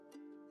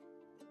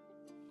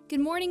Good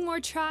morning, More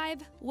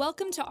Tribe.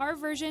 Welcome to our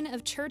version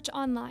of Church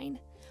Online.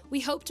 We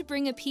hope to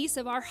bring a piece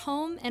of our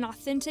home and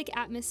authentic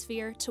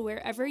atmosphere to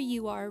wherever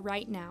you are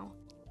right now.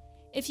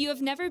 If you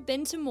have never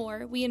been to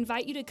More, we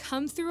invite you to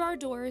come through our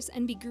doors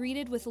and be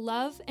greeted with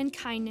love and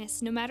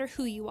kindness no matter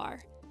who you are.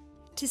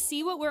 To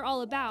see what we're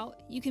all about,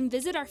 you can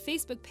visit our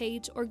Facebook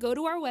page or go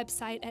to our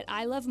website at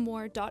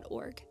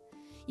ilovemore.org.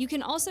 You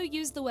can also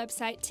use the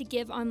website to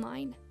give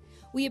online.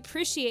 We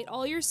appreciate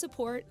all your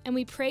support, and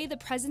we pray the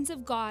presence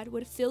of God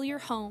would fill your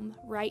home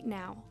right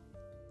now.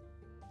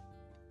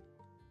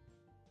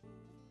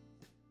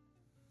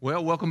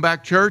 Well, welcome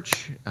back,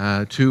 church,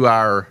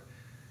 to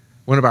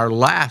one of our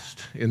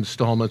last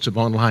installments of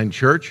Online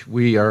Church.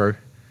 We are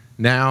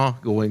now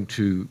going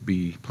to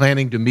be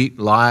planning to meet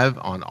live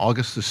on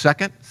August the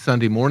 2nd,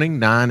 Sunday morning,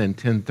 9 and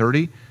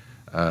 10:30.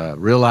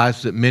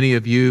 Realize that many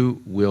of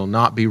you will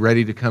not be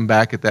ready to come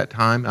back at that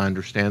time. I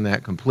understand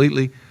that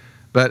completely.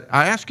 But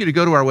I ask you to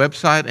go to our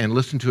website and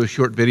listen to a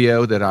short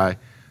video that I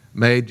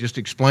made just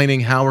explaining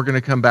how we're going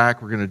to come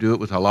back. We're going to do it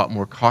with a lot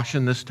more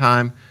caution this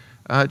time,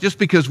 just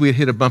because we had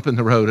hit a bump in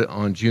the road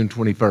on June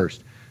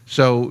 21st.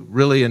 So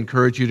really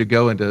encourage you to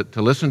go and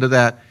to listen to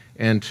that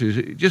and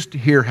to just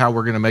hear how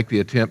we're going to make the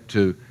attempt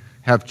to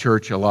have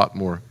church a lot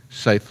more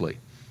safely.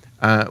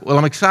 Well,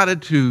 I'm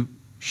excited to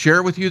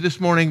share with you this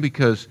morning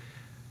because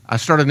I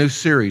started a new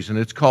series, and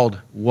it's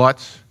called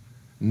What's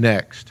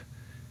Next?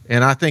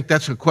 And I think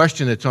that's a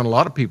question that's on a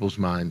lot of people's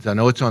minds. I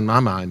know it's on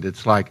my mind.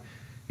 It's like,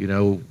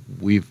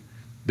 we've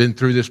been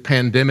through this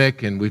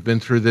pandemic, and we've been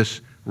through this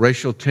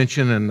racial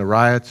tension and the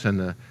riots and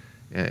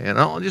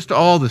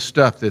all the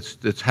stuff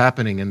that's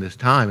happening in this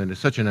time, and it's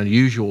such an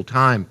unusual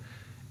time.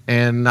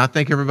 And I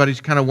think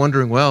everybody's kind of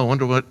wondering, well, I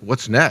wonder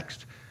what's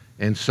next.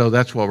 And so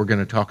that's what we're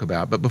going to talk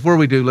about. But before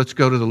we do, let's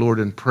go to the Lord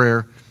in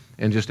prayer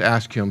and just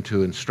ask Him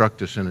to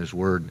instruct us in His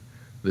Word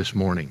this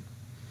morning.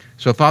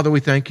 So, Father, we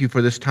thank you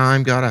for this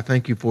time. God, I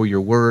thank you for your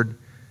word.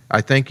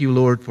 I thank you,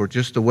 Lord, for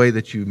just the way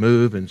that you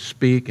move and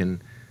speak and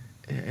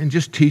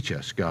just teach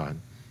us, God.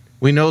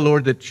 We know,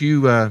 Lord, that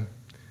you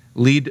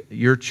lead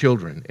your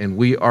children, and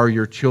we are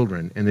your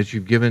children, and that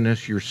you've given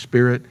us your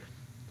Spirit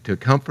to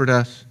comfort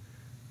us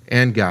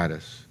and guide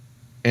us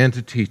and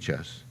to teach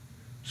us.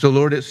 So,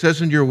 Lord, it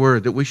says in your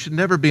word that we should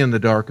never be in the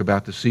dark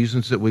about the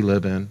seasons that we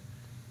live in.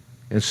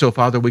 And so,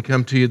 Father, we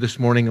come to you this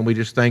morning, and we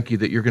just thank you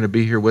that you're going to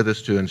be here with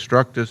us to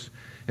instruct us.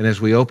 And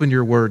as we open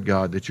your word,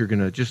 God, that you're going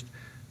to just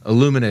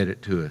illuminate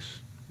it to us.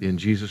 In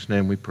Jesus'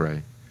 name we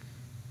pray.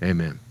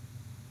 Amen.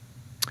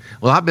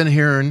 Well, I've been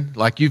hearing,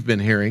 like you've been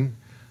hearing,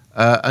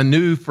 a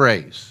new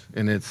phrase.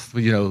 And it's,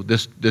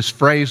 this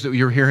phrase that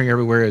you're hearing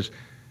everywhere is,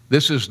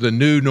 this is the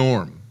new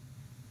norm.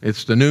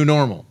 It's the new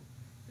normal.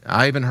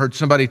 I even heard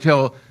somebody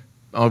tell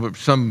over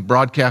some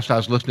broadcast I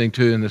was listening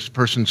to, and this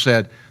person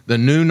said, the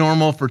new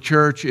normal for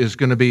church is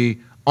going to be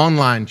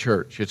online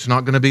church. It's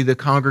not going to be the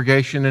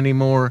congregation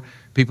anymore.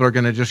 People are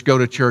going to just go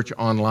to church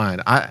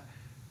online.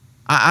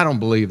 I don't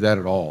believe that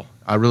at all.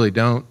 I really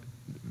don't.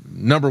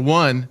 Number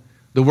one,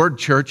 the word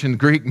church in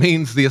Greek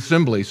means the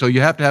assembly. So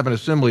you have to have an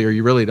assembly or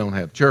you really don't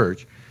have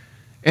church.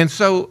 And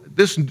so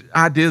this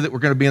idea that we're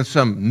going to be in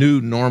some new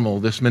normal,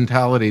 this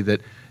mentality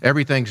that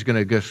everything's going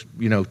to just,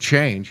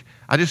 change,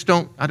 I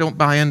don't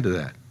buy into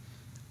that.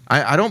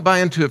 I don't buy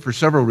into it for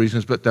several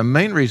reasons, but the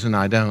main reason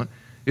I don't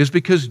is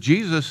because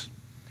Jesus,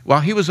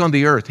 while he was on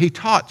the earth, he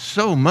taught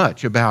so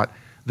much about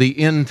the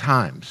end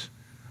times.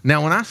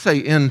 Now, when I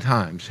say end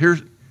times,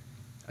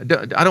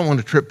 I don't want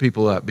to trip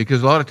people up,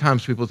 because a lot of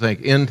times people think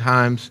end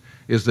times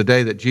is the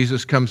day that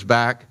Jesus comes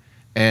back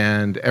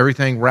and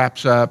everything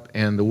wraps up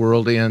and the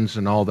world ends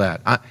and all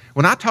that.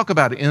 When I talk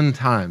about end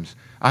times,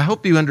 I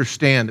hope you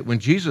understand that when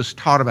Jesus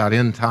taught about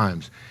end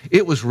times,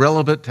 it was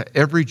relevant to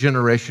every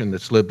generation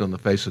that's lived on the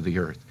face of the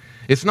earth.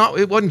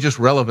 It wasn't just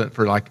relevant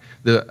for like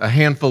a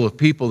handful of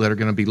people that are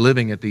going to be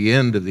living at the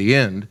end of the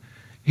end.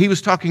 He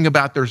was talking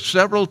about there's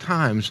several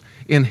times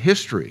in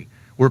history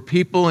where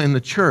people in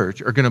the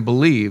church are going to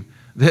believe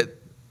that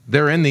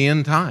they're in the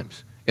end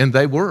times, and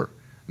they were.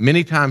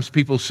 Many times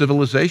people's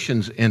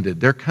civilizations ended,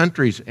 their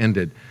countries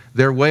ended,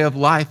 their way of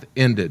life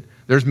ended.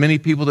 There's many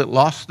people that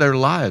lost their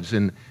lives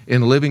in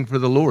living for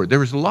the Lord. There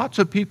was lots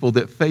of people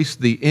that faced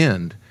the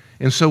end.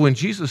 And so when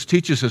Jesus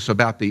teaches us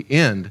about the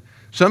end,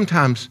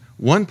 sometimes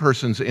one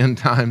person's end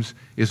times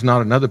is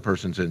not another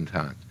person's end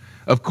times.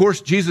 Of course,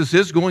 Jesus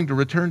is going to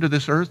return to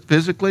this earth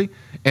physically,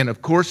 and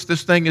of course,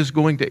 this thing is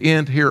going to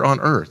end here on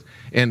earth.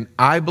 And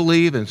I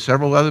believe, and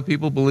several other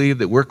people believe,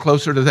 that we're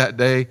closer to that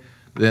day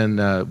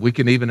than we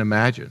can even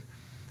imagine.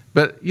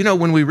 But,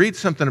 when we read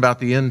something about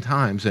the end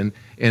times, and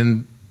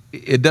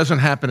it doesn't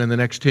happen in the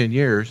next 10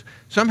 years,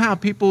 somehow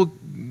people,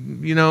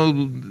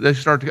 they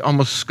start to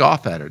almost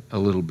scoff at it a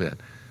little bit.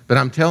 But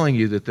I'm telling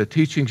you that the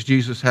teachings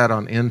Jesus had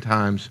on end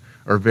times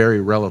are very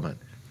relevant.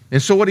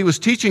 And so what he was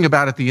teaching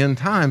about at the end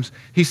times,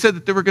 he said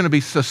that there were going to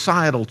be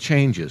societal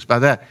changes. By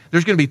that,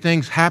 there's going to be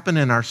things happen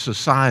in our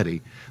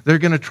society. They're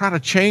going to try to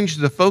change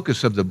the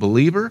focus of the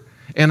believer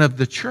and of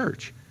the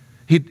church.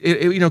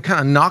 Kind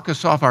of knock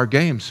us off our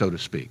game, so to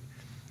speak.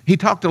 He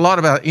talked a lot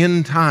about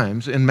end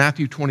times in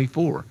Matthew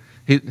 24.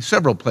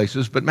 several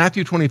places, but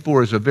Matthew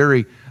 24 is a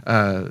very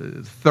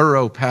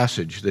thorough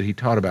passage that he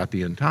taught about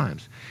the end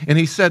times. And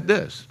he said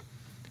this.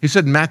 He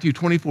said in Matthew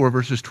 24,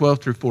 verses 12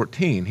 through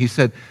 14, he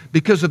said,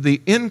 because of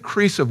the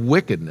increase of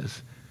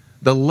wickedness,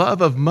 the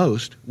love of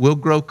most will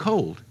grow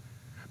cold,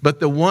 but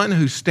the one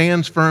who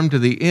stands firm to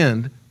the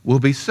end will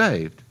be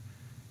saved.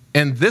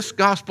 And this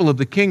gospel of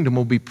the kingdom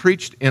will be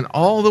preached in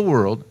all the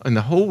world, in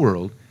the whole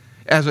world,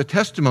 as a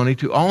testimony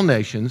to all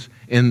nations,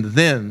 and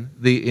then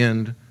the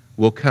end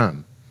will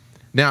come.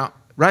 Now,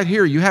 right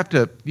here, you have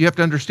to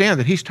understand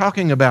that he's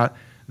talking about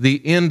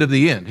the end of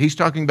the end. He's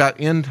talking about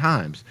end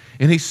times.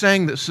 And he's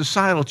saying that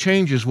societal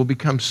changes will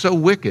become so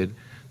wicked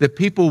that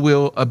people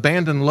will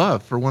abandon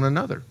love for one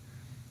another.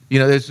 You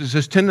know, there's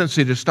this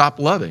tendency to stop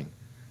loving.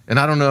 And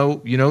I don't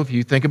know, if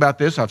you think about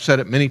this, I've said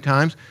it many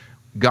times,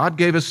 God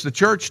gave us the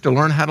church to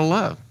learn how to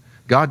love.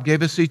 God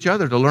gave us each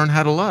other to learn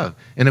how to love.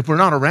 And if we're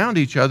not around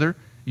each other,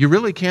 you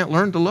really can't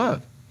learn to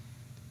love.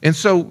 And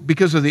so,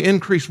 because of the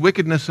increased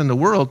wickedness in the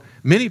world,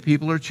 many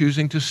people are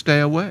choosing to stay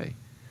away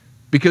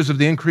because of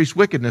the increased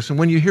wickedness. And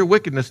when you hear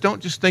wickedness,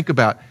 don't just think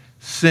about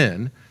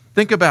sin.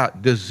 Think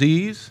about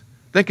disease.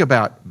 Think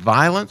about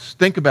violence.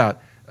 Think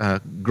about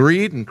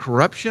greed and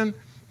corruption.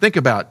 Think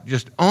about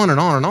just on and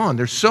on and on.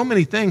 There's so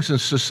many things in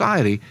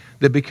society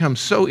that become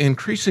so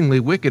increasingly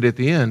wicked at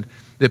the end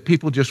that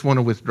people just want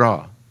to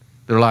withdraw.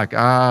 They're like,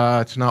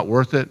 it's not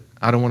worth it.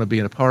 I don't want to be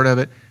a part of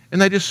it.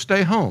 And they just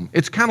stay home.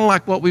 It's kind of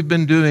like what we've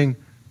been doing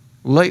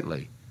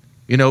lately,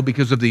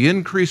 because of the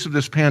increase of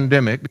this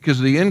pandemic, because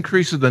of the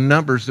increase of the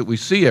numbers that we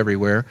see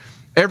everywhere,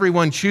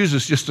 everyone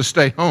chooses just to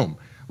stay home.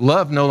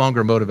 Love no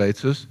longer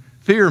motivates us.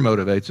 Fear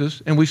motivates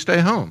us, and we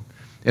stay home.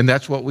 And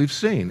that's what we've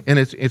seen. And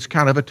it's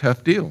kind of a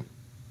tough deal.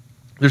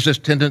 There's this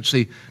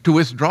tendency to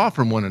withdraw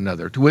from one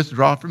another, to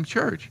withdraw from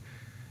church.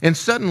 And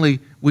suddenly,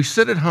 we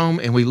sit at home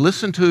and we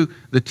listen to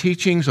the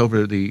teachings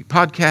over the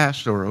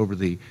podcast or over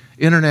the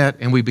internet,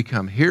 and we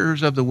become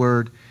hearers of the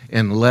word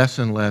and less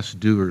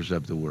doers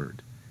of the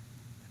word.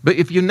 But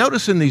if you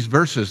notice in these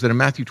verses that are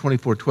Matthew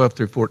 24, 12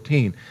 through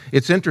 14,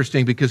 it's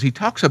interesting because he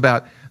talks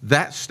about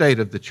that state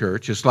of the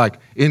church. It's like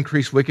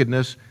increased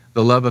wickedness,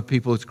 the love of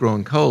people is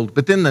growing cold.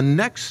 But then the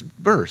next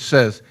verse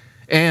says,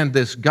 and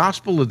this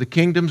gospel of the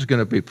kingdom is going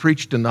to be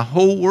preached in the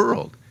whole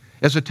world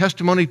as a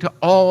testimony to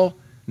all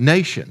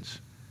nations.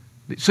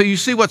 So you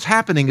see what's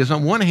happening is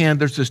on one hand,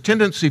 there's this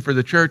tendency for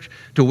the church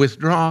to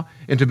withdraw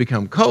and to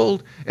become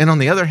cold. And on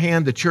the other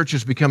hand, the church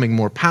is becoming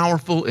more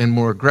powerful and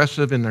more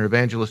aggressive in their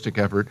evangelistic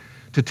effort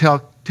to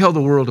tell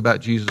the world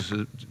about Jesus'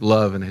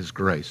 love and his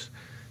grace.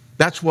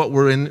 That's what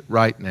we're in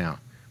right now.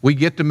 We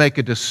get to make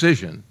a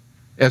decision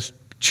as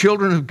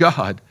children of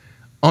God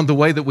on the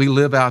way that we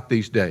live out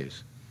these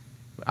days.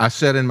 I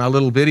said in my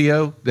little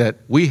video that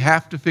we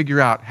have to figure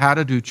out how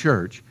to do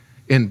church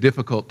in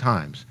difficult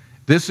times.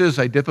 This is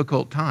a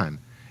difficult time,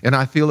 and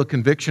I feel a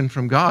conviction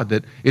from God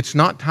that it's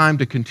not time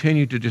to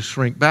continue to just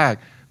shrink back,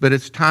 but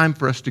it's time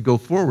for us to go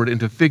forward and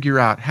to figure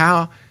out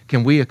how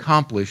can we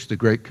accomplish the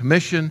Great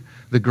Commission,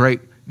 the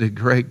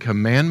great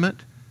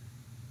commandment,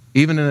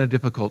 even in a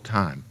difficult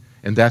time.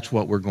 And that's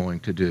what we're going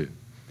to do.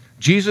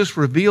 Jesus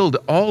revealed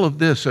all of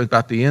this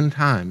about the end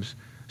times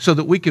so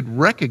that we could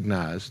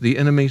recognize the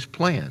enemy's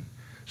plan,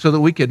 so that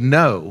we could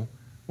know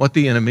what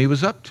the enemy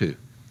was up to.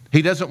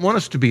 He doesn't want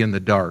us to be in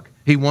the dark.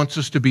 He wants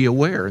us to be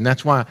aware. And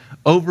that's why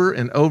over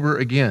and over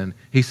again,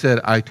 he said,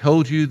 I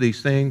told you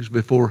these things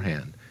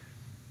beforehand.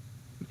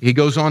 He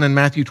goes on in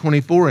Matthew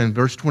 24 in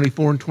verse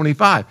 24 and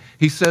 25.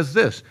 He says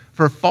this,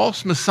 for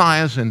false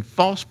messiahs and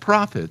false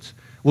prophets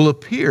will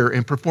appear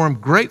and perform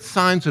great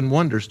signs and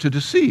wonders to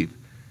deceive,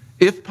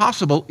 if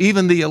possible,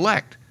 even the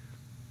elect.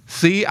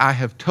 See, I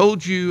have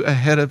told you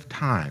ahead of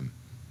time.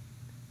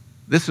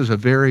 This is a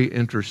very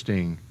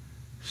interesting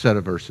set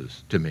of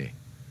verses to me.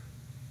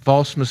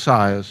 False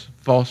messiahs,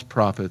 false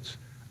prophets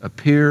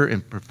appear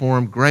and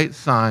perform great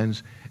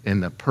signs,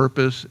 and the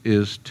purpose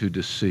is to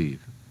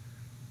deceive.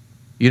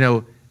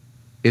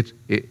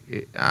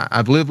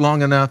 I've lived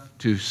long enough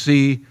to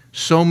see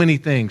so many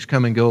things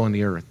come and go on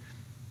the earth.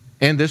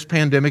 And this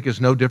pandemic is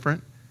no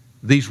different.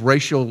 These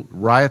racial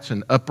riots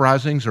and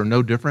uprisings are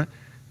no different.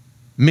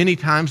 Many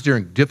times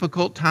during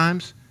difficult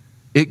times,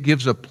 it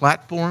gives a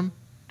platform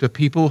to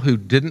people who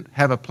didn't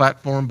have a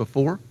platform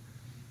before.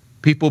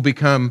 People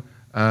become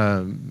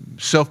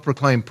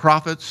self-proclaimed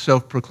prophets,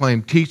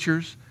 self-proclaimed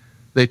teachers.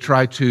 They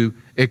try to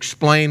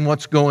explain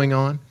what's going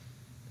on.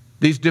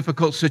 These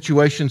difficult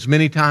situations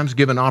many times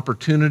give an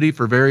opportunity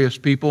for various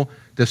people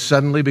to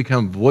suddenly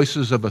become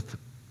voices of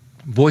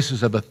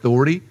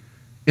authority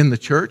in the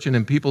church and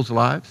in people's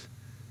lives.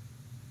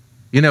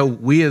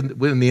 We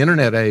in the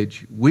internet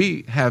age,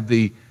 we have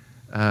the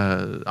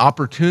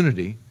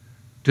opportunity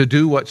to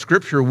do what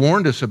Scripture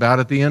warned us about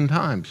at the end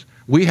times.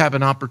 We have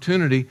an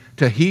opportunity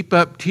to heap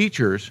up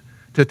teachers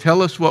to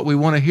tell us what we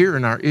want to hear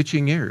in our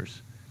itching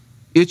ears.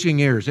 Itching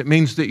ears. It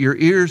means that your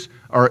ears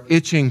are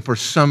itching for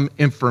some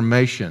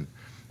information.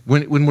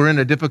 When we're in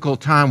a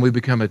difficult time, we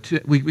become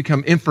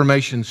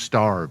information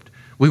starved.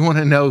 We want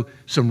to know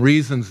some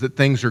reasons that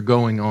things are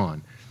going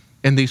on.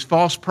 And these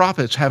false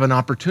prophets have an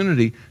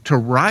opportunity to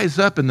rise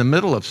up in the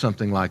middle of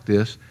something like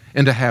this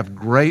and to have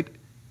great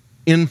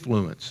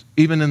influence,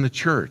 even in the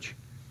church.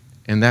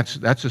 And that's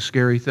a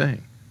scary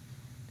thing.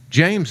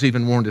 James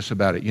even warned us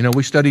about it. You know,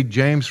 we studied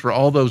James for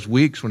all those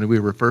weeks when we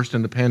were first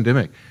in the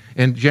pandemic.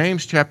 And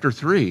James chapter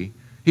 3,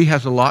 he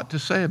has a lot to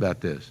say about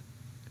this.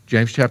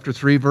 James chapter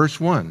 3, verse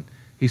 1,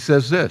 he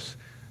says this,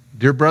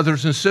 "Dear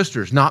brothers and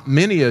sisters, not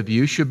many of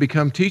you should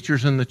become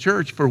teachers in the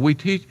church, for we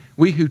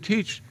who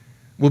teach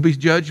will be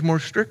judged more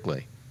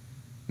strictly."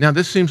 Now,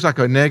 this seems like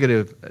a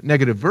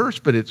negative verse,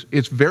 but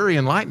it's very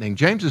enlightening.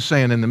 James is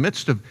saying in the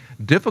midst of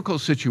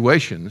difficult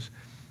situations,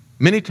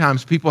 many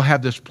times people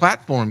have this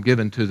platform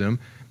given to them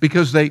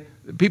because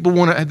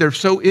they're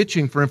so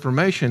itching for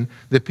information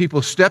that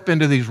people step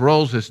into these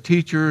roles as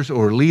teachers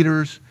or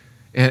leaders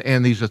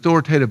and these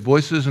authoritative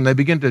voices, and they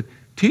begin to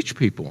teach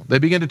people. They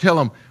begin to tell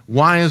them,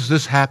 why is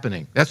this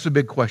happening? That's the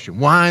big question.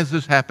 Why is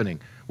this happening?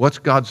 What's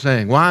God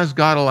saying? Why is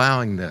God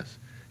allowing this?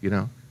 You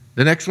know,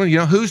 the next one,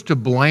 who's to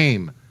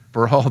blame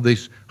for all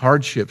these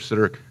hardships that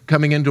are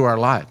coming into our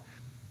life?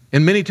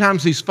 And many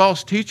times these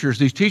false teachers,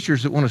 these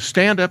teachers that want to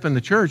stand up in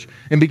the church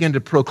and begin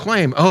to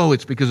proclaim, oh,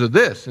 it's because of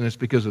this, and it's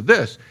because of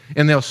this.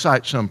 And they'll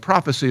cite some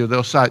prophecy or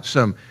they'll cite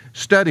some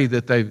study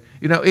that they've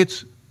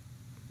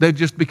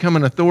just become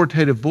an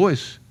authoritative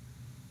voice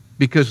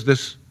because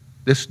this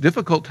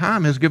difficult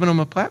time has given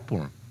them a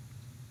platform.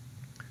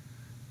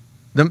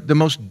 The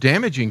most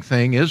damaging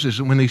thing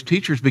is when these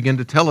teachers begin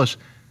to tell us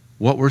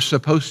what we're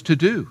supposed to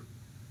do.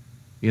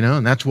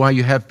 And that's why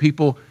you have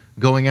people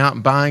going out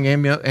and buying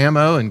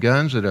ammo and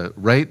guns at a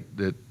rate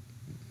that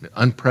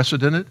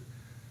unprecedented.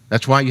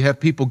 That's why you have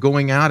people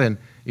going out and,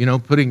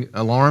 putting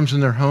alarms in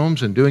their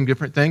homes and doing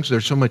different things.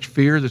 There's so much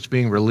fear that's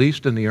being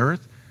released in the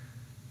earth.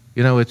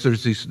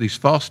 There's these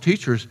false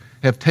teachers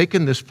have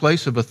taken this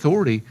place of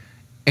authority,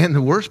 and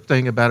the worst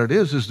thing about it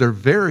is they're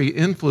very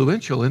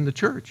influential in the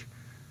church.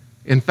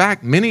 In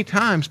fact, many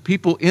times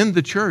people in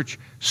the church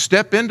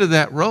step into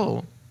that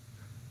role,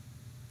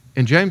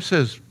 and James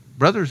says,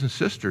 brothers and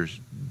sisters,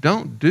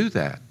 don't do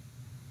that.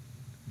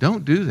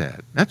 Don't do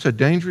that. That's a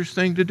dangerous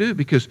thing to do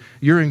because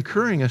you're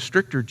incurring a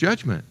stricter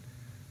judgment.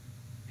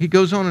 He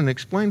goes on and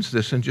explains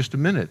this in just a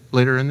minute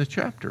later in the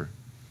chapter.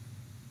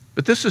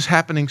 But this is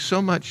happening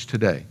so much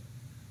today.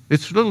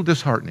 It's a little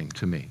disheartening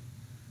to me.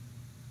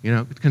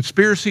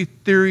 Conspiracy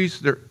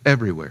theories, they're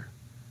everywhere.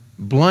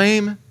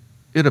 Blame,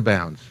 it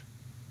abounds.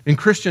 And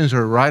Christians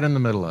are right in the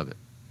middle of it.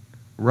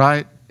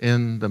 Right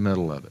in the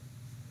middle of it.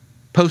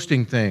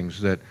 Posting things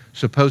that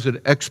supposed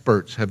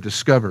experts have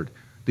discovered,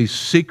 these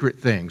secret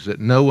things that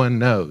no one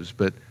knows,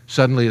 but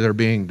suddenly they're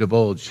being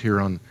divulged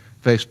here on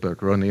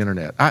Facebook or on the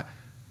internet.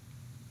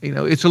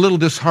 It's a little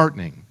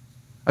disheartening.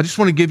 I just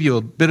want to give you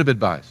a bit of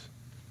advice.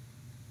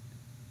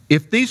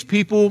 If these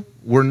people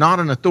were not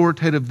an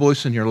authoritative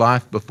voice in your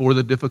life before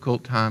the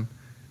difficult time,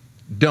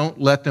 don't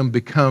let them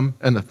become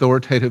an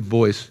authoritative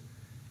voice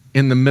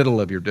in the middle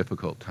of your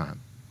difficult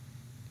time.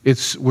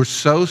 We're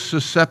so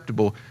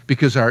susceptible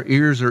because our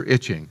ears are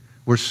itching.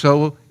 We're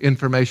so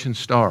information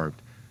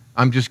starved.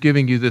 I'm just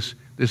giving you this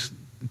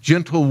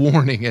gentle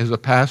warning as a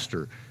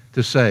pastor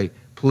to say,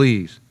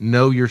 please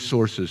know your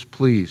sources.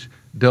 Please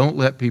don't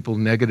let people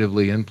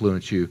negatively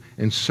influence you,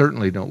 and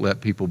certainly don't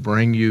let people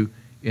bring you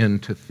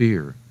into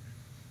fear.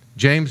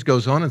 James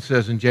goes on and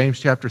says in James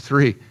chapter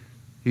 3,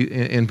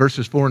 in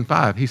verses 4 and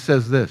 5, he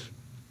says this.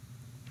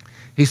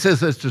 He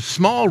says it's a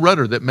small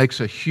rudder that makes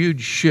a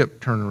huge ship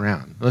turn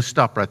around. Let's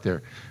stop right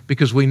there.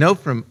 Because we know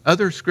from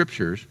other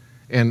scriptures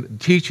and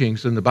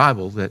teachings in the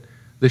Bible that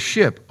the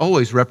ship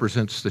always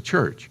represents the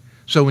church.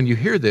 So when you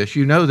hear this,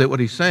 you know that what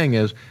he's saying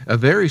is a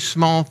very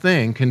small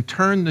thing can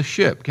turn the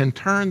ship, can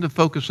turn the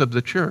focus of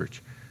the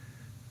church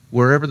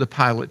wherever the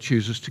pilot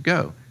chooses to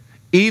go.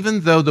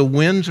 Even though the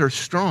winds are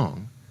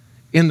strong,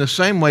 in the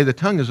same way the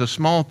tongue is a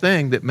small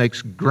thing that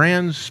makes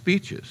grand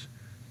speeches.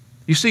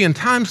 You see, in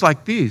times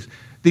like these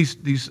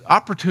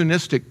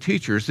opportunistic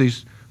teachers,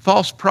 these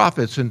false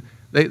prophets, and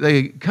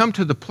they come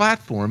to the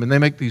platform and they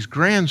make these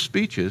grand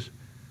speeches,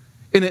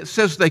 and it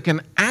says they can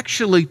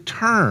actually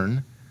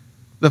turn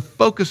the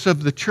focus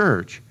of the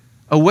church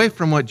away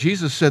from what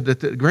Jesus said, that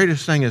the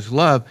greatest thing is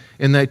love,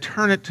 and they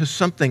turn it to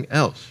something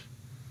else.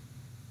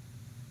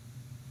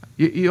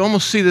 You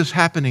almost see this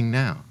happening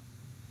now.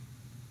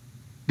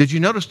 Did you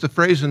notice the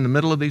phrase in the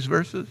middle of these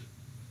verses?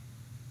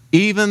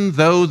 Even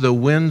though the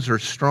winds are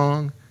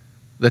strong,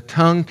 the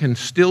tongue can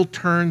still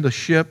turn the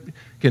ship,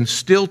 can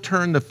still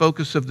turn the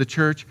focus of the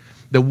church.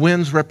 The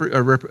winds,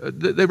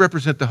 they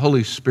represent the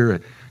Holy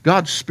Spirit.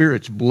 God's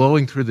Spirit's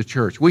blowing through the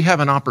church. We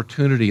have an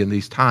opportunity in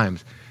these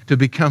times to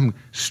become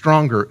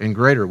stronger and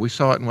greater. We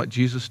saw it in what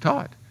Jesus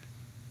taught.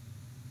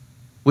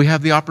 We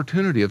have the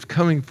opportunity of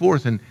coming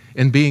forth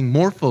and being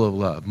more full of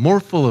love,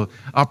 more full of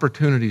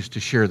opportunities to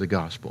share the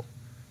gospel.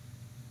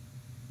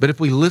 But if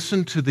we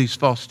listen to these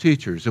false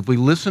teachers, if we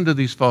listen to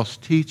these false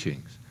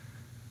teachings,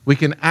 we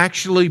can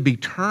actually be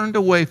turned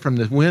away from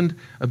the wind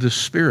of the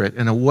Spirit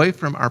and away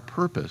from our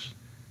purpose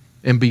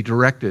and be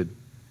directed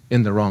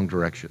in the wrong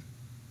direction.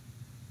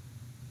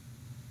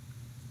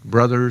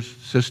 brothers,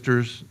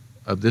 sisters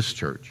of this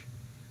church,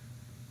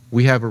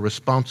 we have a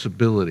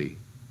responsibility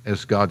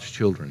as God's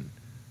children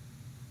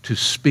to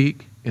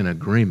speak in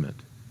agreement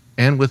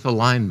and with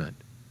alignment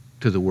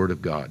to the Word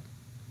of God.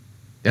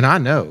 And I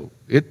know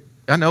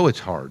it's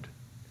hard.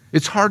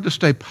 It's hard to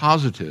stay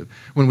positive.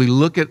 When we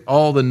look at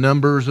all the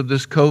numbers of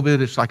this COVID,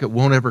 it's like it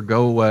won't ever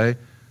go away.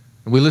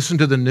 And we listen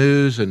to the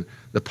news and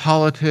the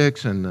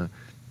politics and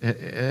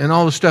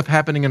all the stuff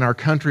happening in our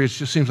country. It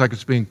just seems like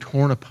it's being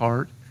torn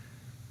apart.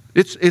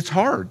 It's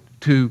hard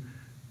to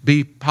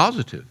be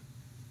positive.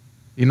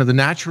 You know, the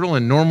natural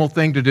and normal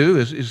thing to do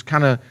is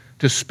kind of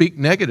to speak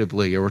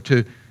negatively or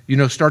to,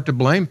 start to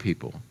blame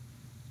people.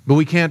 But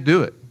we can't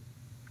do it.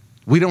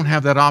 We don't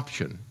have that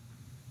option.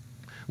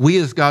 We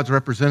as God's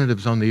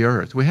representatives on the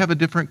earth, we have a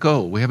different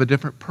goal. We have a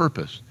different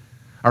purpose.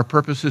 Our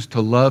purpose is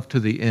to love to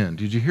the end.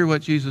 Did you hear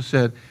what Jesus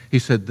said? He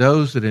said,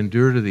 those that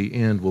endure to the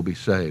end will be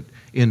saved.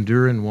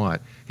 Endure in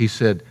what? He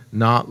said,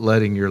 not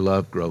letting your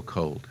love grow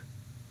cold.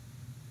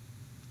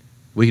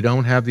 We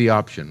don't have the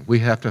option. We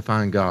have to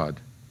find God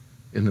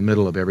in the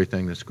middle of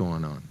everything that's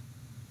going on.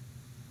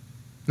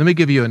 Let me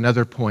give you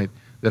another point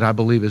that I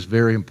believe is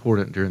very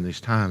important during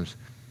these times,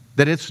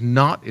 that it's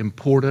not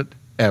important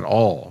at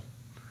all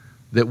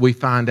that we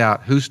find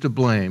out who's to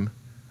blame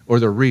or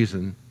the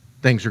reason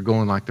things are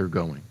going like they're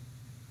going.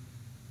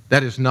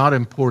 That is not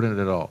important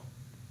at all.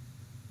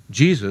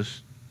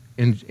 Jesus,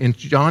 in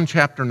John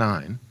chapter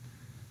 9,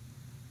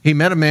 he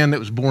met a man that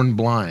was born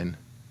blind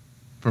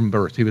from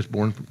birth. He was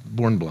born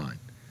blind.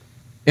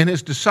 And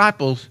his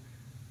disciples,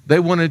 they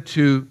wanted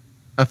to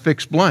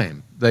affix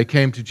blame. They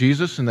came to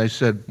Jesus and they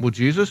said, well,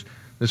 Jesus,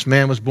 this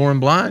man was born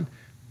blind.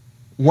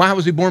 Why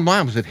was he born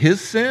blind? Was it his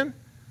sin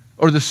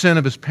or the sin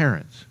of his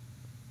parents?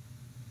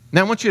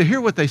 Now, I want you to hear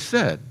what they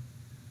said.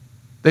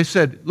 They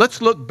said,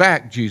 let's look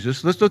back,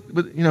 Jesus. Let's look,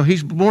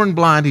 he's born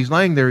blind. He's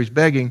laying there. He's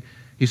begging.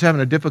 He's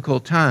having a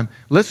difficult time.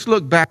 Let's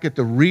look back at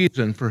the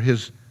reason for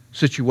his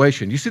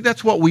situation. You see,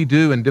 that's what we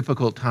do in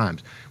difficult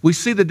times. We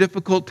see the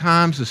difficult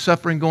times, the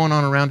suffering going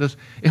on around us,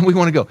 and we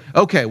want to go,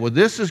 okay, well,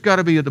 this has got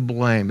to be the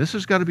blame. This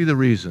has got to be the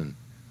reason.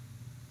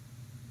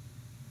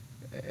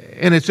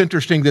 And it's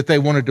interesting that they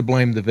wanted to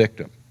blame the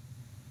victim.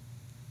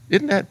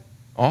 Isn't that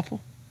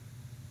awful?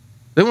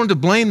 They wanted to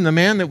blame the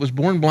man that was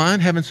born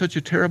blind, having such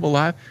a terrible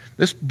life.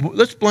 Let's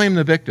blame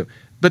the victim.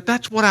 But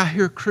that's what I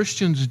hear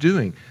Christians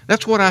doing.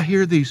 That's what I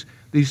hear these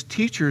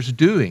teachers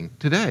doing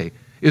today,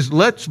 is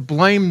let's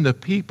blame the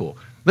people.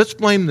 Let's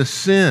blame the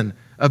sin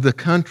of the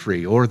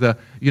country, or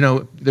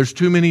there's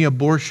too many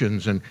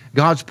abortions and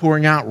God's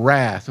pouring out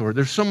wrath, or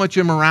there's so much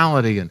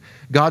immorality and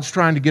God's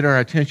trying to get our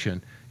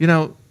attention.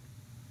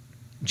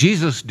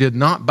 Jesus did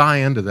not buy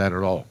into that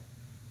at all.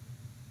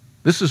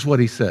 This is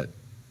what he said.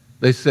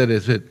 They said,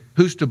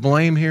 who's to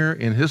blame here?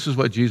 And this is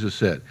what Jesus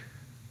said.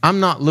 I'm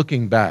not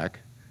looking back.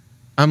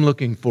 I'm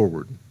looking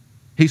forward.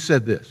 He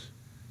said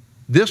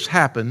this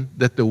happened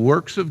that the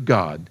works of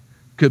God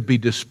could be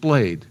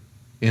displayed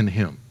in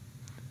him.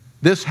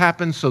 This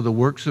happened so the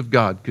works of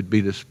God could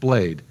be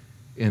displayed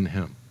in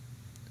him.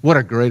 What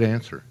a great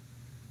answer.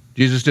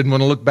 Jesus didn't want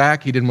to look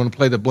back. He didn't want to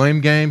play the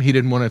blame game. He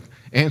didn't want to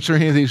answer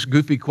any of these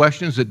goofy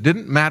questions that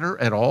didn't matter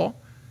at all.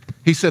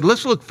 He said,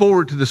 let's look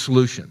forward to the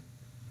solution.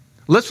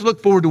 Let's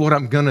look forward to what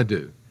I'm going to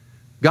do.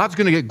 God's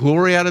going to get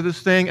glory out of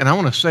this thing, and I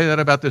want to say that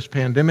about this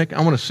pandemic.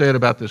 I want to say it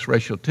about this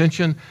racial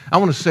tension. I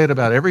want to say it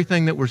about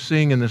everything that we're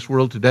seeing in this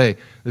world today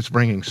that's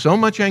bringing so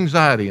much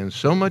anxiety and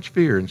so much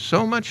fear and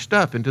so much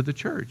stuff into the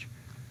church.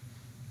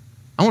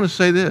 I want to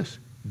say this.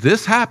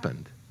 This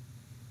happened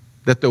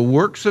that the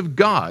works of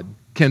God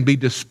can be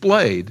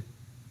displayed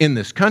in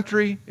this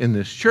country, in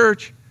this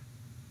church,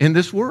 in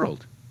this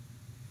world.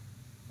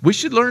 We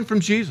should learn from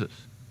Jesus.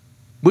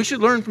 We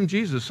should learn from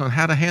Jesus on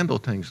how to handle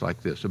things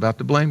like this, about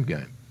the blame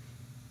game.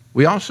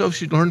 We also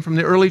should learn from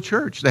the early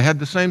church. They had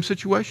the same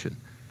situation.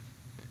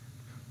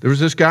 There was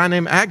this guy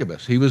named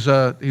Agabus. He was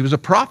a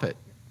prophet,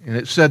 and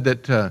it said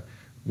that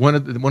one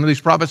of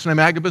these prophets named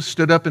Agabus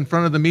stood up in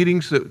front of the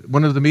meetings,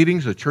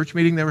 a church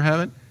meeting they were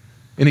having,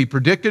 and he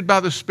predicted by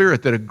the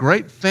Spirit that a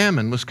great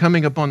famine was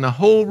coming upon the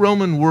whole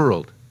Roman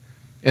world.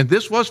 And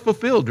this was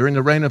fulfilled during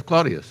the reign of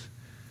Claudius.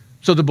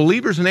 So the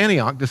believers in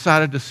Antioch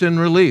decided to send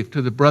relief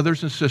to the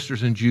brothers and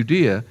sisters in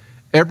Judea,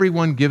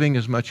 everyone giving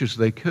as much as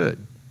they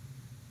could.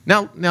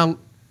 Now,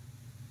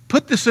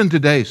 put this in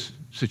today's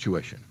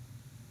situation.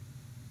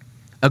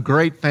 A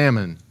great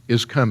famine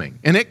is coming,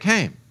 and it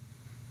came.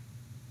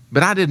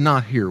 But I did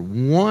not hear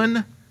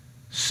one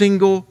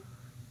single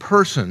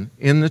person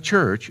in the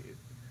church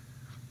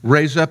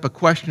raise up a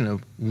question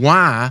of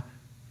why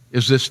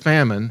is this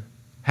famine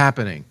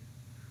happening?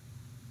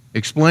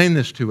 Explain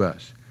this to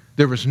us.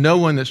 There was no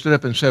one that stood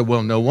up and said,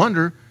 well, no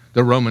wonder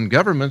the Roman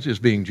government is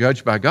being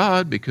judged by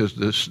God because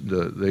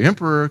the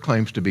emperor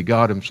claims to be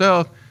God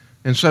himself.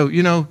 And so,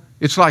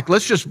 it's like,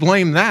 let's just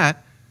blame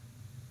that.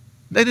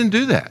 They didn't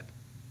do that.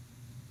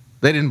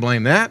 They didn't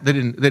blame that. They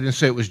didn't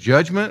say it was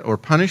judgment or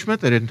punishment.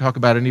 They didn't talk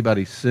about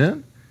anybody's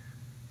sin.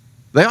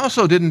 They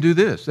also didn't do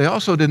this. They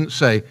also didn't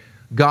say,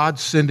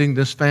 God's sending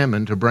this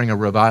famine to bring a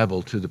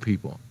revival to the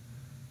people.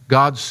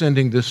 God's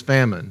sending this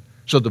famine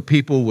so the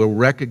people will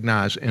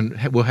recognize and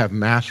will have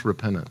mass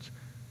repentance.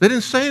 They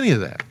didn't say any of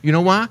that. You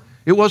know why?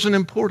 It wasn't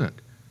important.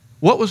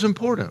 What was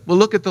important? Well,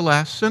 look at the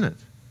last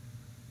sentence.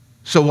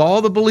 So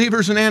all the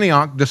believers in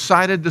Antioch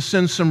decided to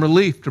send some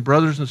relief to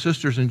brothers and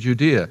sisters in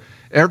Judea,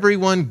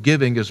 everyone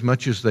giving as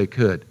much as they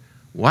could.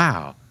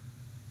 Wow.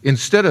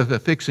 Instead of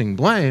affixing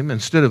blame,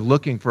 instead of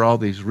looking for all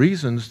these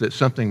reasons that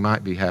something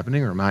might be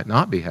happening or might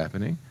not be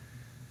happening,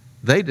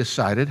 they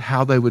decided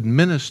how they would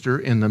minister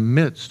in the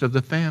midst of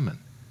the famine.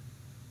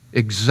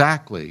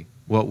 Exactly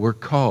what we're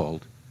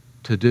called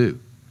to do.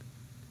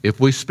 If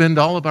we spend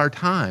all of our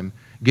time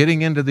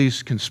getting into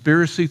these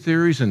conspiracy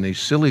theories and these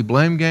silly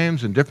blame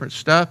games and different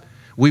stuff,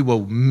 we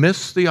will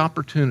miss the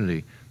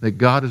opportunity that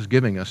God is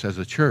giving us as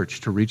a church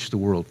to reach the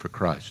world for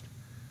Christ.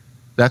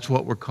 That's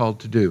what we're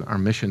called to do. Our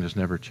mission has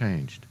never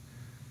changed.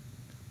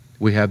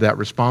 We have that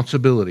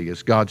responsibility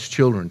as God's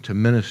children to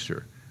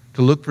minister,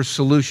 to look for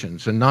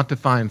solutions and not to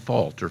find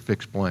fault or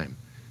fix blame.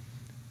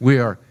 We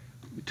are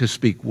to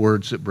speak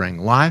words that bring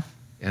life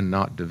and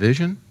not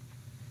division.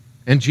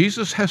 And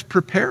Jesus has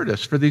prepared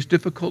us for these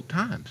difficult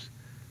times.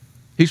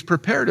 He's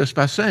prepared us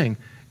by saying,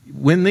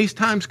 when these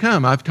times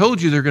come, I've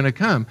told you they're going to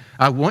come,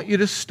 I want you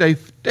to stay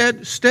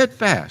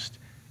steadfast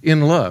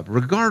in love,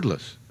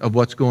 regardless of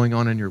what's going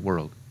on in your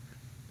world.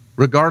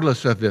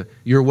 Regardless of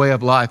your way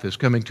of life is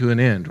coming to an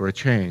end or a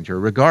change, or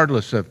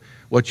regardless of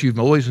what you've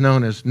always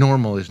known as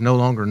normal is no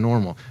longer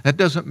normal. That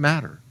doesn't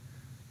matter.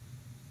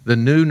 The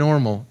new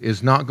normal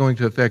is not going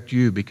to affect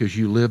you because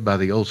you live by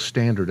the old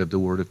standard of the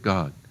Word of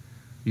God.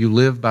 You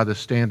live by the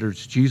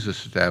standards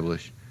Jesus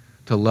established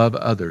to love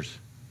others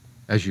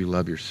as you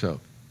love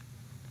yourself.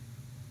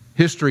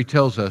 History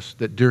tells us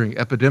that during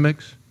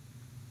epidemics,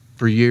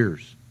 for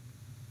years,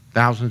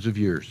 thousands of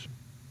years,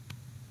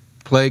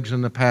 plagues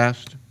in the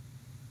past,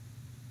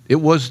 it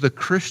was the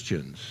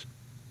Christians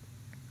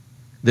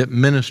that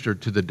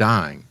ministered to the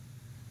dying,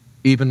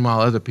 even while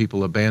other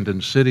people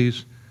abandoned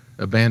cities,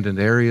 abandoned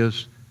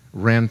areas,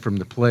 ran from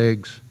the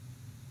plagues.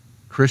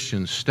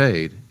 Christians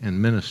stayed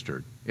and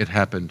ministered. It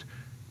happened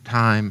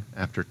time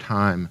after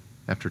time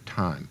after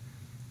time,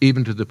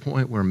 even to the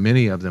point where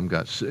many of them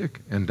got sick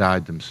and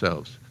died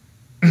themselves.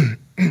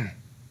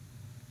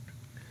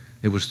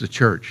 It was the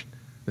church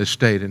that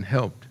stayed and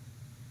helped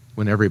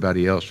when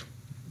everybody else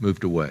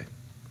moved away.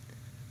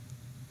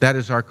 That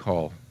is our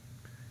call.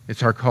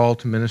 It's our call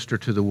to minister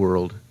to the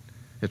world.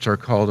 It's our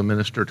call to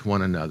minister to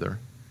one another.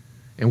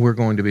 And we're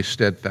going to be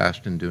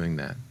steadfast in doing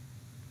that.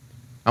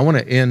 I want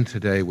to end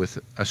today with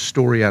a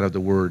story out of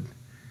the Word.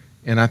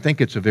 And I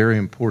think it's a very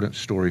important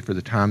story for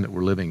the time that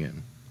we're living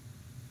in.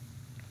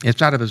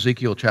 It's out of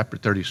Ezekiel chapter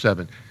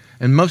 37.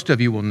 And most of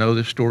you will know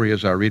this story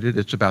as I read it.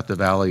 It's about the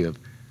valley of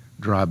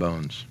dry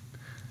bones.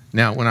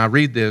 Now, when I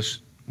read this,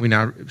 we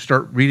now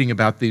start reading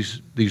about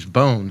these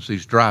bones,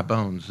 these dry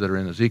bones that are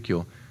in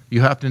Ezekiel.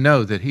 You have to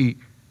know that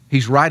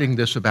he's writing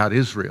this about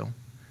Israel.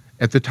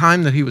 At the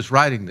time that he was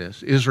writing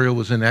this, Israel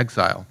was in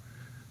exile.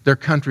 Their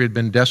country had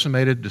been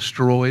decimated,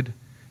 destroyed.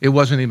 It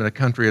wasn't even a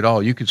country at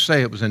all. You could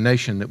say it was a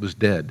nation that was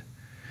dead.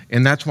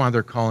 And that's why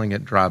they're calling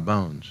it dry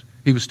bones.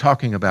 He was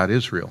talking about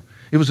Israel.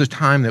 It was a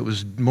time that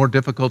was more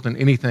difficult than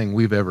anything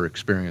we've ever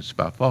experienced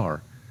by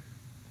far.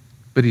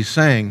 But he's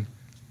saying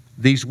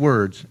these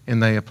words,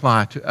 and they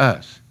apply to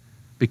us,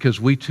 because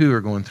we too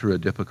are going through a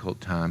difficult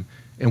time,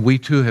 and we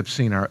too have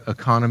seen our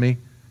economy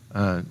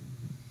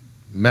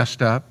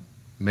messed up,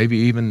 maybe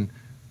even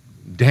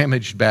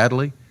damaged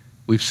badly.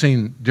 We've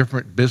seen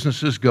different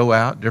businesses go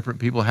out, different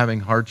people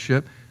having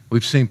hardship.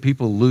 We've seen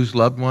people lose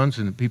loved ones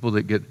and people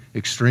that get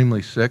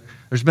extremely sick.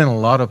 There's been a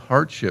lot of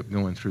hardship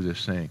going through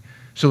this thing.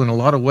 So in a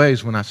lot of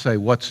ways, when I say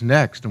what's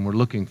next and we're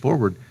looking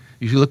forward,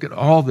 you look at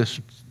all this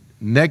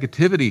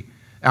negativity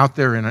out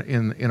there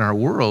in our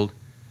world,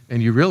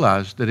 and you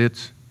realize that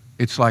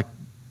it's like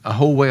a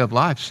whole way of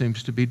life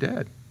seems to be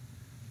dead.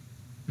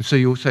 And so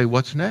you'll say,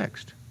 what's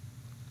next?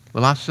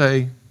 Well, I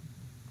say,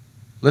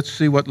 let's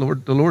see what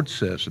the Lord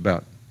says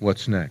about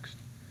what's next.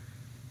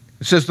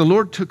 It says, the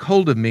Lord took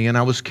hold of me, and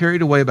I was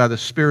carried away by the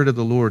Spirit of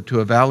the Lord to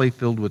a valley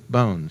filled with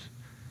bones.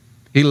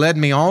 He led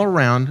me all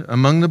around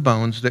among the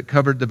bones that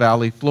covered the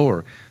valley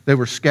floor. They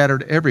were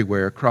scattered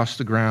everywhere across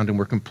the ground and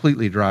were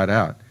completely dried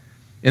out.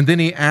 And then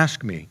he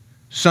asked me,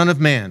 Son of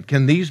man,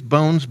 can these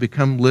bones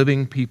become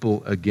living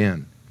people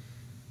again?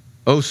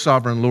 O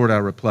sovereign Lord, I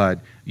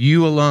replied,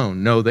 you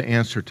alone know the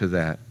answer to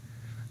that.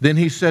 Then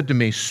he said to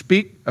me,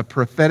 speak a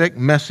prophetic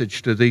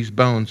message to these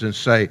bones and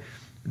say,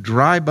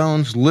 dry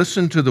bones,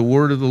 listen to the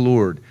word of the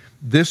Lord.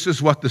 This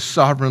is what the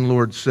sovereign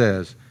Lord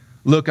says.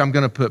 Look, I'm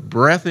going to put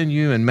breath in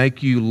you and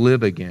make you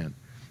live again.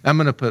 I'm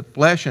going to put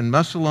flesh and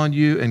muscle on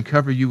you and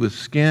cover you with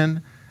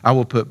skin. I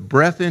will put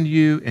breath in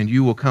you and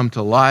you will come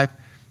to life,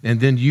 and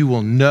then you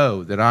will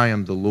know that I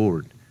am the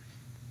Lord.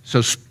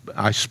 So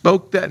I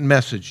spoke that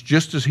message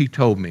just as he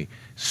told me.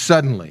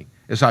 Suddenly,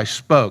 as I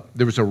spoke,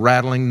 there was a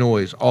rattling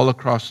noise all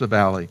across the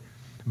valley.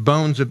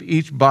 Bones of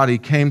each body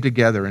came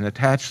together and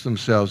attached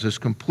themselves as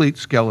complete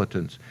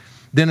skeletons.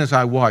 Then as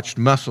I watched,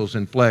 muscles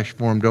and flesh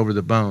formed over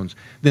the bones.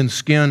 Then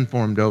skin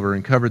formed over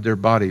and covered their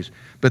bodies,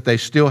 but they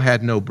still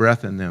had no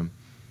breath in them.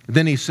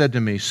 Then he said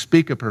to me,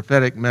 speak a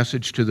prophetic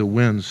message to the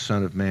winds,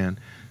 Son of man.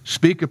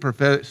 Speak a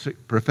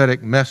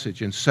prophetic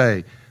message and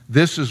say,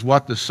 this is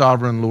what the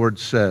sovereign Lord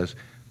says.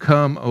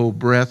 Come, O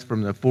breath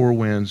from the four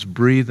winds,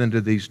 breathe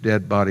into these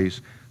dead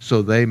bodies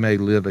so they may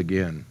live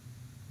again.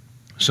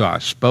 So I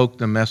spoke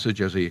the message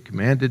as he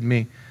commanded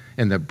me,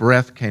 and the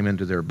breath came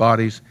into their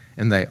bodies,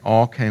 and they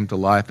all came to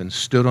life and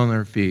stood on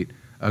their feet,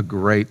 a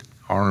great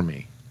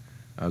army.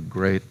 A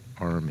great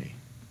army.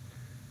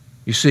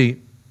 You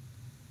see,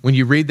 when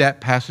you read that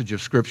passage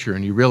of Scripture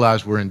and you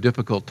realize we're in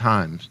difficult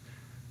times,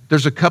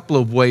 there's a couple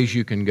of ways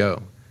you can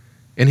go.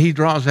 And he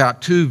draws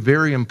out two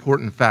very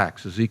important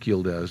facts,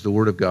 Ezekiel does, the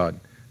Word of God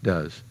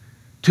does.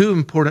 Two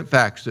important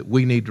facts that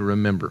we need to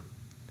remember.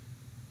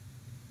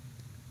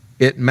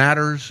 It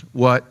matters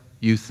what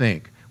you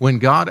think. When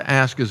God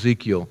asked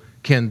Ezekiel,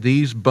 can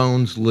these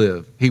bones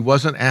live? He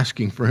wasn't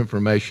asking for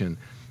information.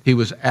 He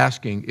was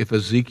asking if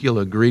Ezekiel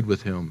agreed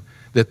with him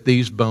that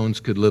these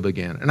bones could live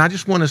again. And I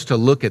just want us to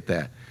look at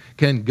that.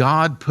 Can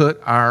God put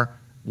our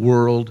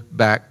world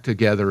back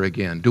together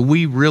again? Do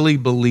we really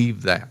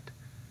believe that?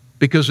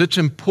 Because it's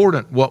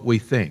important what we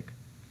think.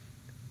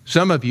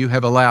 Some of you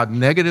have allowed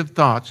negative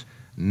thoughts,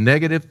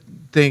 negative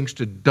things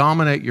to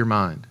dominate your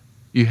mind.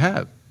 You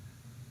have.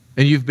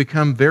 And you've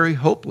become very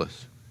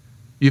hopeless.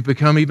 You've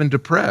become even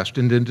depressed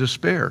and in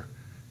despair.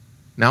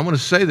 Now, I want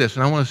to say this,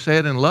 and I want to say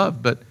it in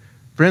love, but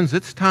friends,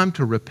 it's time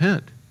to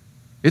repent.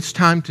 It's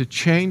time to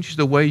change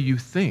the way you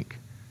think.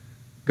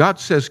 God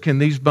says, can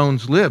these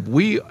bones live?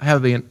 We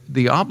have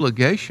the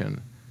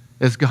obligation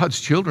as God's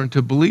children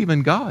to believe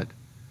in God.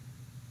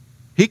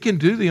 He can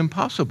do the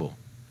impossible.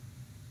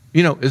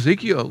 You know,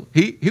 Ezekiel,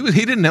 he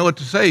didn't know what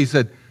to say. He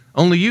said,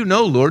 only you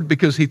know, Lord,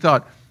 because he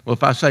thought, well,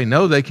 if I say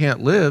no, they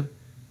can't live,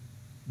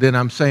 then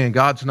I'm saying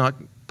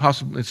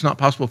it's not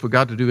possible for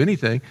God to do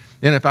anything.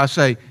 And if I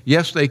say,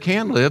 yes, they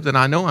can live, then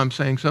I know I'm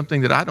saying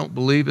something that I don't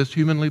believe is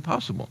humanly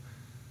possible.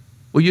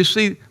 Well, you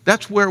see,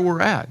 that's where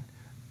we're at.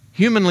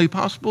 Humanly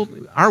possible,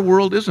 our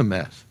world is a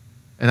mess.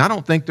 And I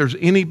don't think there's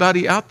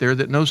anybody out there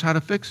that knows how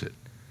to fix it.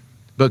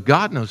 But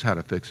God knows how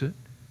to fix it.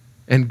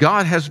 And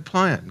God has a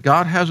plan.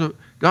 God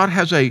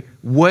has a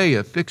way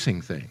of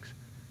fixing things.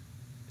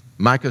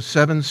 Micah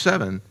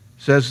 7:7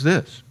 says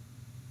this.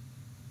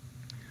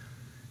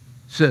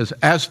 It says,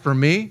 as for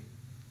me,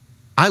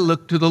 I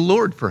look to the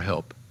Lord for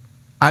help.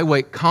 I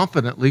wait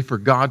confidently for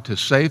God to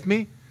save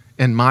me,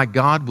 and my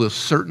God will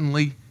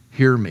certainly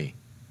hear me.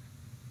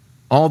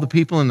 All the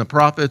people and the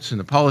prophets and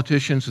the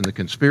politicians and the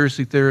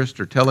conspiracy theorists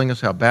are telling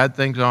us how bad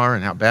things are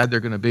and how bad they're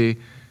going to be.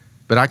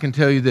 But I can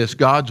tell you this,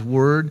 God's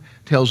Word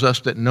tells us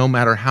that no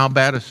matter how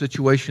bad a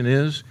situation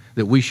is,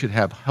 that we should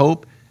have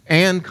hope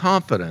and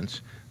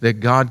confidence that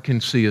God can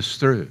see us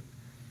through.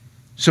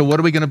 So what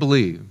are we going to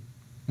believe?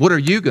 What are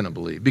you going to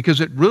believe? Because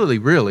it really,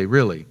 really,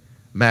 really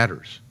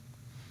matters.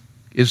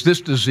 Is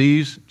this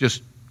disease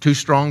just too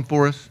strong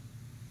for us?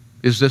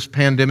 Is this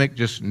pandemic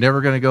just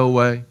never going to go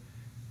away?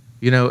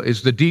 You know,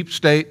 is the deep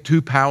state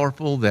too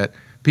powerful that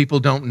people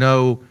don't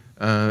know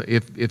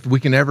if we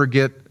can ever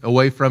get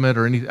away from it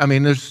or anything? I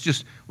mean,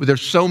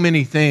 there's so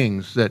many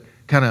things that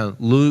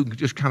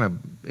just kind of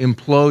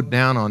implode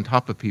down on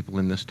top of people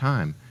in this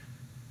time.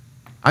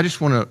 I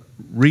just want to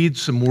read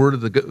some word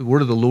of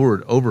the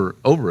Lord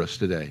over us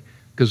today,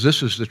 because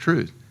this is the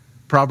truth.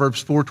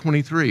 Proverbs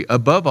 4:23,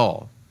 above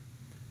all,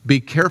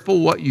 be careful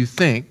what you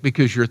think,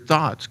 because your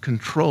thoughts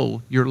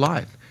control your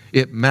life.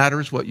 It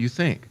matters what you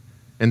think.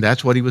 And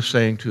that's what he was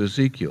saying to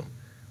Ezekiel.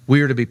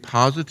 We are to be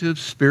positive,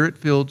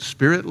 Spirit-filled,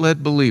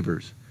 Spirit-led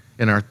believers,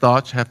 and our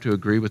thoughts have to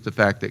agree with the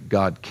fact that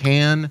God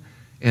can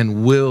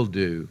and will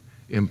do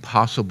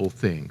impossible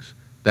things.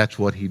 That's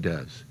what he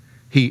does.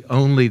 He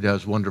only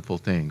does wonderful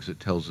things, it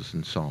tells us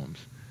in Psalms.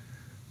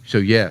 So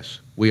yes,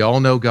 we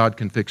all know God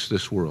can fix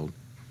this world.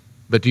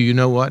 But do you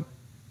know what?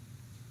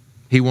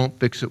 He won't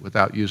fix it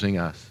without using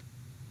us.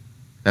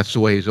 That's the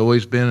way he's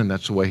always been, and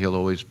that's the way he'll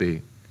always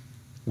be.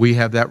 We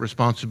have that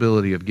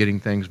responsibility of getting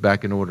things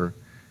back in order.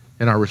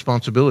 And our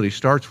responsibility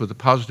starts with a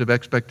positive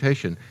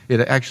expectation.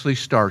 It actually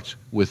starts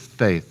with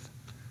faith.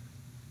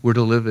 We're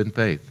to live in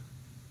faith.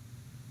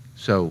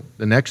 So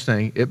the next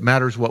thing, it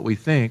matters what we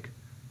think.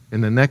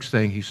 And the next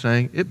thing he's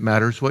saying, it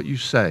matters what you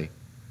say.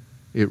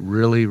 It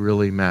really,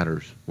 really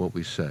matters what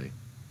we say.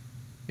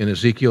 In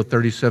Ezekiel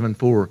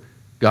 37:4,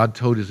 God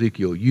told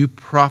Ezekiel, you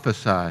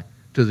prophesy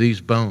to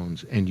these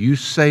bones, and you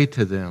say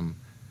to them,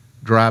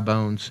 dry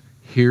bones,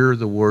 hear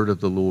the word of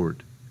the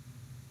Lord.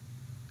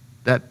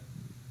 That,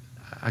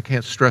 I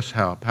can't stress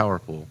how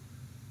powerful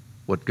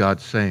what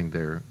God's saying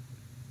there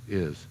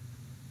is.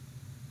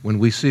 When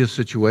we see a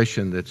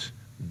situation that's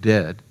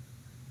dead,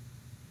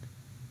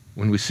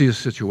 when we see a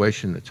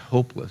situation that's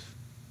hopeless,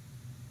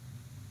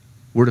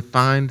 we're to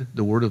find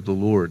the word of the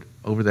Lord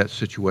over that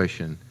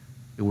situation,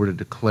 and we're to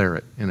declare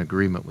it in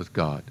agreement with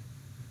God.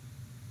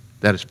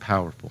 That is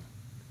powerful.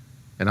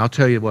 And I'll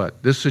tell you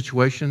what, this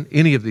situation,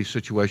 any of these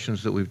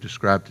situations that we've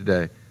described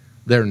today,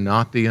 they're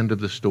not the end of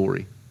the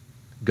story.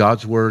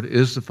 God's word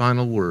is the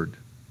final word.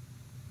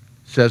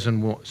 It says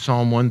in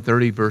Psalm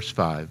 130, verse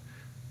 5,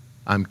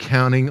 I'm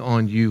counting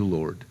on you,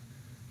 Lord.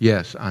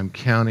 Yes, I'm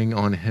counting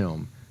on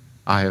him.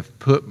 I have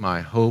put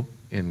my hope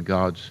in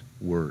God's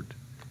word.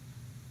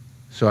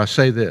 So I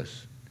say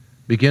this,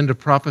 begin to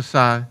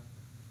prophesy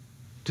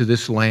to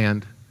this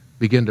land,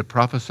 begin to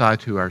prophesy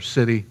to our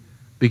city,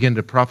 begin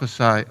to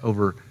prophesy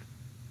over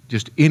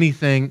just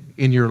anything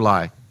in your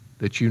life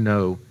that you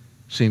know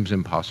seems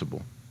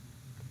impossible.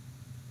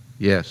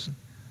 Yes,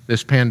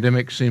 this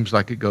pandemic seems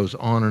like it goes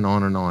on and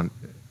on and on.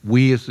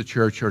 We as the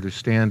church are to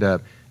stand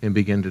up and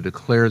begin to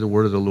declare the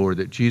word of the Lord,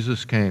 that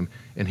Jesus came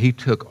and he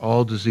took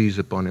all disease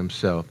upon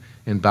himself,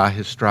 and by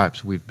his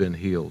stripes we've been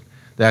healed.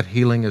 That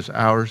healing is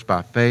ours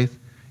by faith,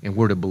 and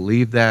we're to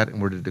believe that,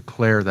 and we're to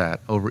declare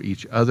that over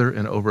each other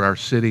and over our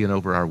city and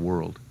over our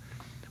world.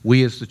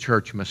 We as the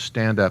church must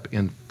stand up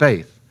in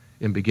faith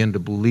and begin to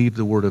believe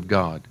the word of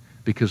God,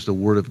 because the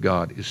word of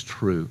God is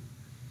true.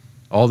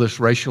 All this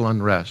racial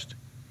unrest,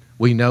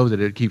 we know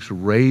that it keeps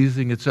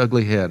raising its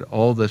ugly head,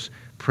 all this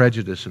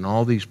prejudice and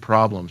all these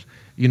problems,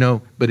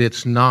 but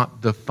it's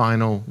not the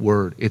final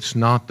word. It's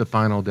not the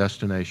final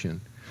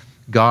destination.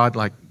 God,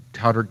 like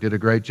Todrick did a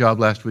great job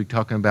last week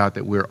talking about,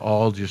 that we're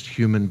all just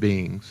human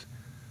beings.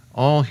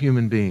 All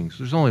human beings.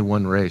 There's only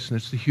one race, and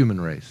it's the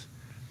human race.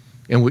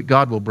 And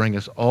God will bring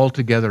us all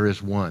together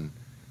as one.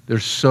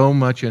 There's so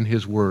much in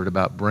his word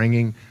about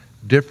bringing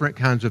different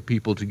kinds of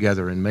people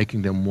together and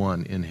making them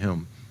one in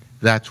him.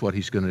 That's what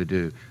he's going to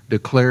do.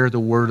 Declare the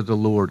word of the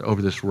Lord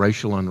over this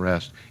racial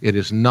unrest. It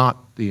is not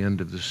the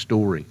end of the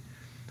story.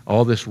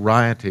 All this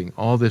rioting,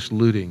 all this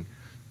looting,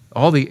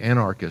 all the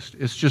anarchists,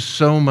 it's just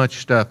so much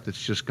stuff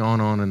that's just gone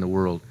on in the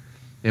world.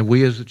 And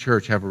we as a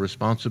church have a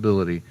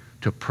responsibility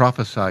to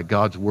prophesy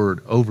God's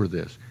word over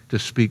this, to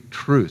speak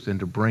truth and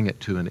to bring it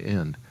to an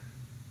end.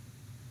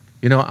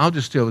 I'll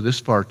just tell you this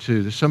far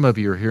too. There's some of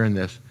you are hearing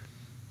this,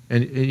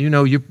 and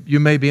you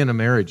may be in a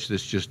marriage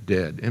that's just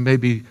dead. It may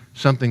be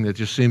something that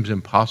just seems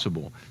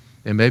impossible.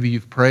 And maybe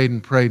you've prayed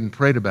and prayed and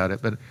prayed about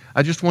it. But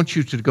I just want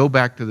you to go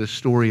back to this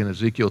story in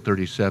Ezekiel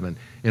 37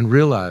 and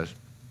realize,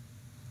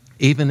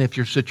 even if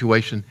your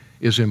situation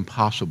is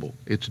impossible,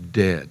 it's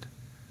dead,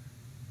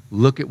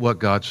 look at what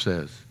God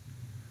says.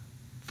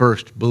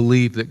 First,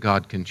 believe that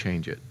God can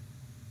change it.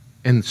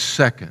 And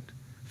second,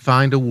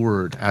 find a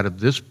word out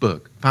of this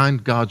book.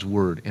 Find God's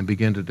word and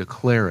begin to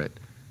declare it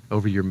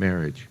over your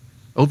marriage,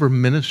 over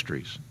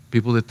ministries,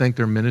 people that think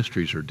their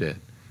ministries are dead.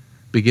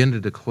 Begin to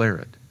declare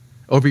it.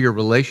 Over your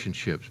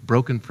relationships,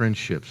 broken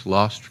friendships,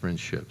 lost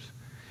friendships.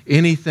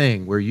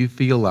 Anything where you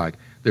feel like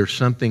there's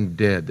something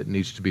dead that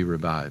needs to be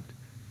revived.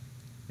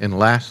 And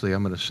lastly,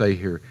 I'm going to say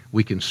here,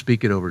 we can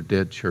speak it over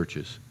dead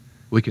churches.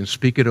 We can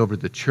speak it over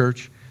the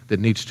church that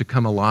needs to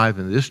come alive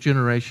in this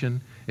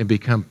generation and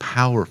become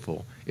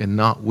powerful and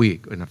not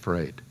weak and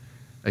afraid.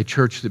 A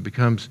church that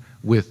becomes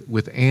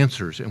with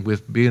answers and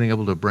with being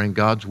able to bring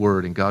God's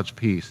word and God's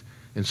peace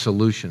and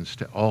solutions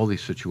to all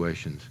these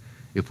situations,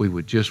 if we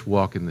would just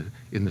walk in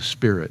the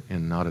Spirit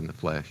and not in the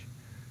flesh.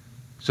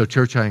 So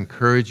church, I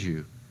encourage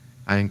you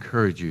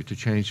to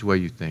change the way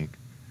you think,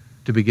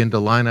 to begin to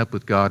line up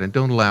with God, and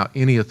don't allow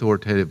any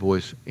authoritative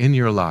voice in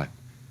your life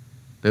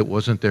that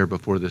wasn't there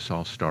before this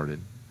all started.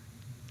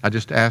 I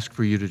just ask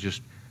for you to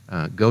just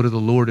go to the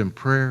Lord in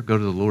prayer, go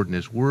to the Lord in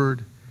his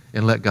word,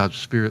 and let God's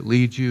Spirit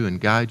lead you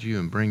and guide you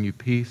and bring you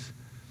peace.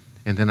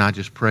 And then I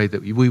just pray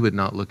that we would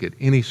not look at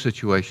any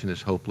situation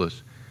as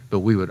hopeless, but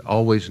we would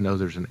always know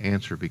there's an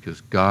answer,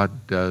 because God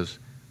does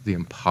the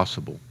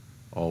impossible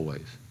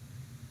always.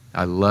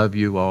 I love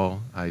you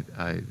all. I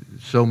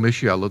so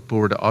miss you. I look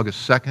forward to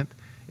August 2nd.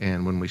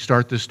 And when we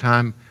start this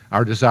time,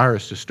 our desire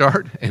is to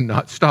start and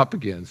not stop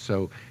again.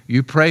 So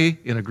you pray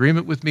in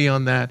agreement with me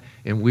on that,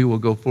 and we will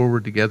go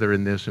forward together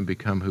in this and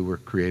become who we're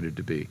created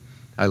to be.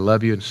 I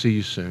love you and see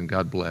you soon.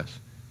 God bless.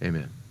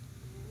 Amen.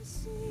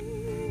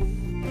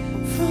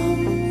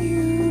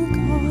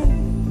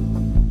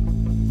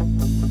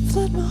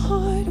 Flood my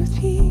heart with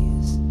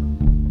peace.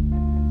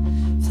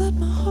 Flood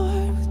my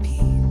heart with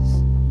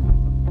peace.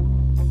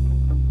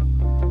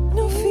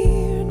 No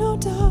fear, no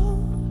doubt.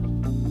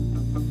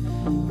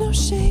 No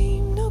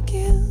shame, no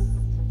guilt.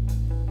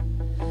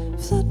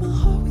 Flood my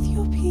heart with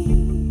your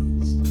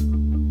peace.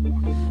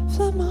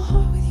 Flood my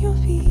heart with your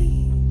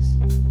peace.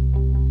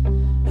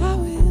 I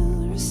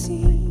will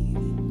receive it.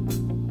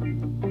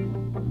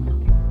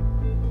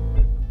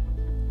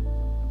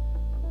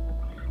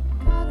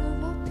 God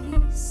of all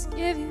peace,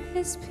 give you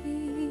his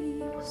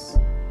peace.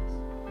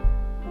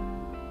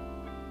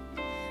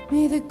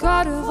 May the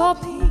God of all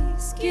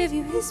peace give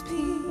you his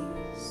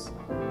peace.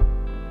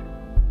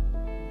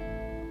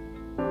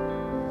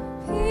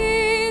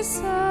 Peace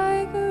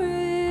like a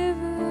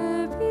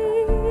river,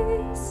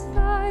 peace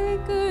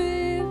like a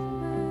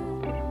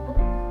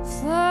river,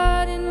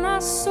 flooding my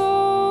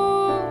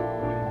soul.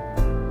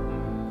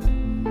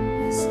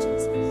 Yes,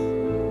 Jesus.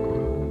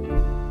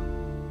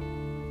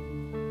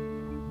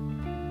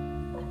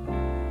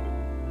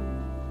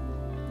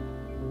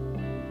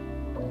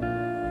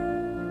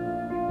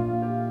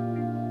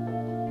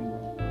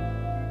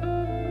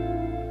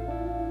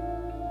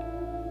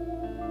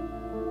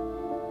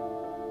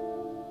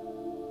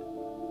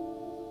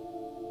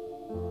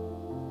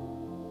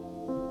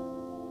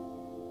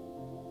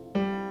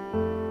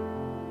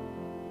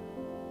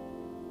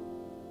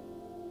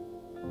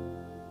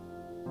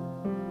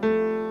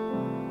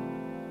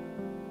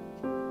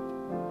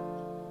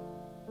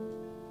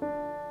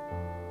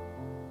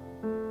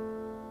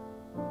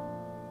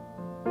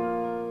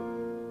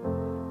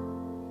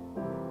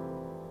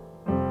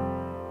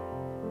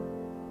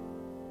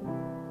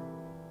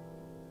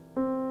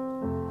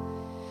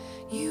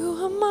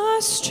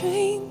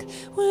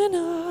 strength when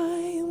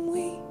I am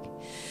weak.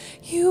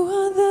 You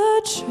are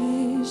the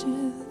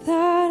treasure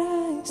that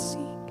I seek.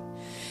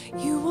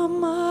 You are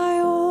my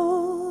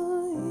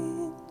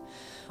all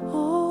in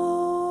all.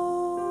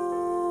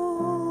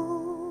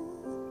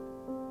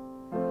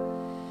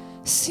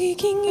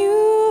 Seeking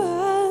you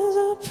as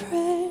a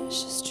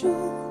precious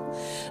jewel.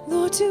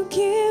 Lord, to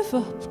give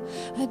up,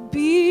 I'd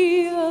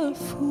be a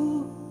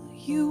fool.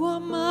 You are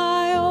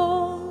my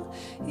all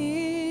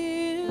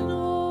in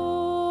all.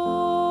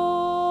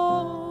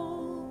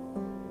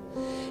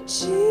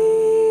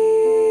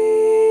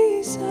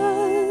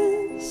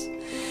 Jesus,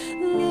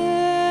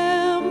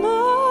 Lamb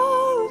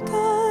of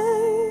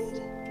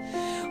God,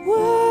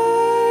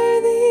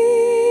 worthy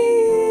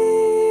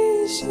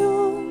is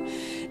your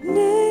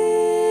name.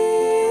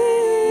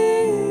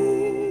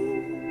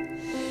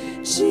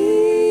 Jesus,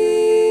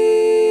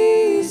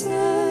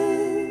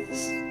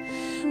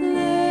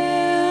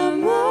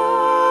 Lamb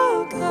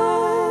of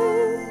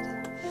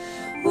God,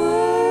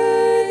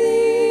 worthy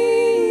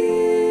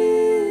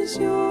is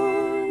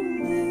your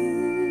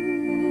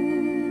name.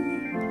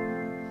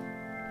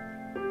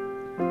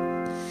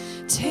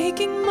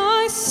 Taking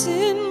my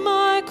sin,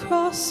 my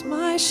cross,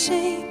 my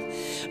shame,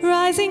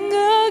 rising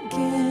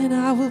again,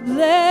 I will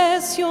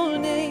bless your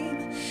name.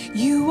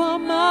 You are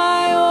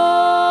my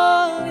all.